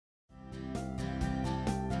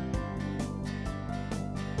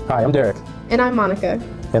Hi, I'm Derek. And I'm Monica.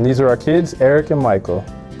 And these are our kids, Eric and Michael.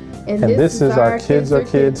 And this is our Kids Are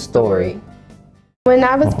Kids story. When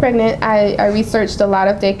I was pregnant, I researched a lot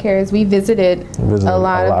of daycares. We visited a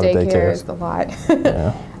lot of daycares. A lot.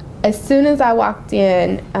 Yeah. As soon as I walked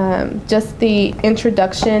in, just the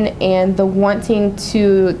introduction and the wanting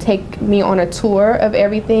to take me on a tour of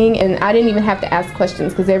everything, and I didn't even have to ask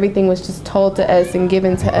questions because everything was just told to us and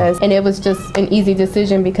given to us, and it was just an easy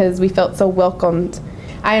decision because we felt so welcomed.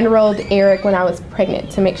 I enrolled Eric when I was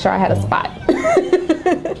pregnant to make sure I had a spot.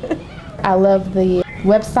 I love the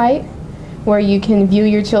website where you can view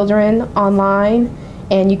your children online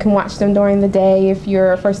and you can watch them during the day if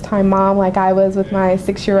you're a first-time mom like I was with my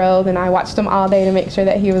 6-year-old, and I watched him all day to make sure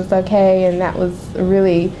that he was okay, and that was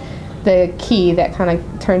really the key that kind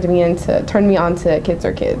of turned me on to Kids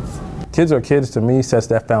Are Kids. Kids Are Kids to me sets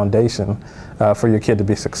that foundation for your kid to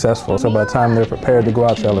be successful. So by the time they're prepared to go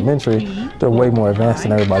out to elementary, they're way more advanced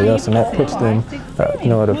than everybody else, and that puts them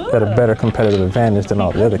at a better competitive advantage than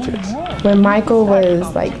all the other kids. When Michael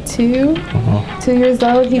was like 2 years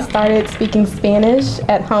old, he started speaking Spanish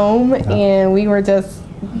at home, and we were just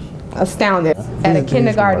astounded. At a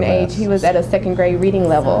kindergarten age, he was at a 2nd grade reading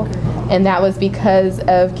level, and that was because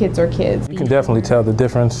of Kids Are Kids. You can definitely tell the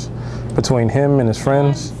difference between him and his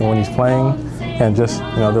friends when he's playing, and just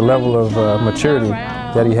the level of maturity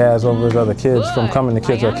that he has over his other kids from coming to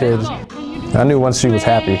Kids Are Kids. I knew once she was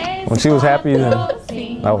happy. When she was happy, then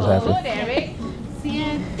I was happy.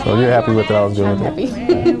 So you're happy with it, I was good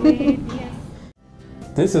with it.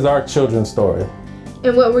 This is our children's story.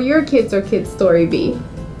 And what will your Kids Are Kids story be?